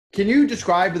Can you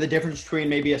describe the difference between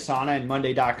maybe Asana and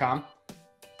Monday.com?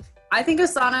 I think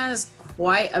Asana is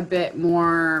quite a bit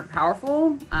more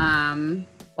powerful.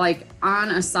 Like on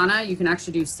Asana, you can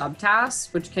actually do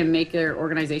subtasks, which can make your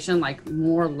organization like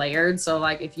more layered. So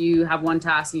like if you have one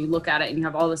task and you look at it and you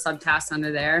have all the subtasks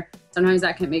under there, sometimes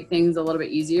that can make things a little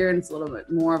bit easier and it's a little bit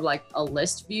more of like a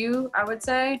list view, I would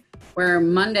say. Where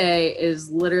Monday is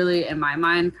literally, in my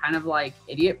mind, kind of like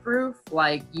idiot proof.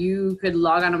 Like you could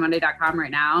log on to Monday.com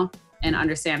right now and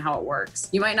understand how it works.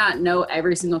 You might not know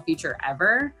every single feature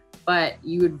ever, but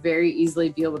you would very easily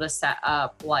be able to set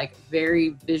up like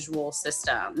very visual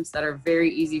systems that are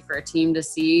very easy for a team to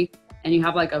see. And you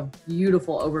have like a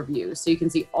beautiful overview. So you can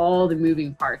see all the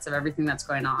moving parts of everything that's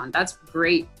going on. That's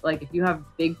great. Like if you have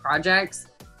big projects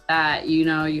that, you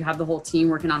know, you have the whole team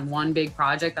working on one big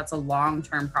project, that's a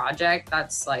long-term project.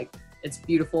 That's like, it's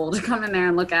beautiful to come in there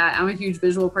and look at. I'm a huge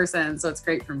visual person, so it's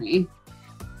great for me.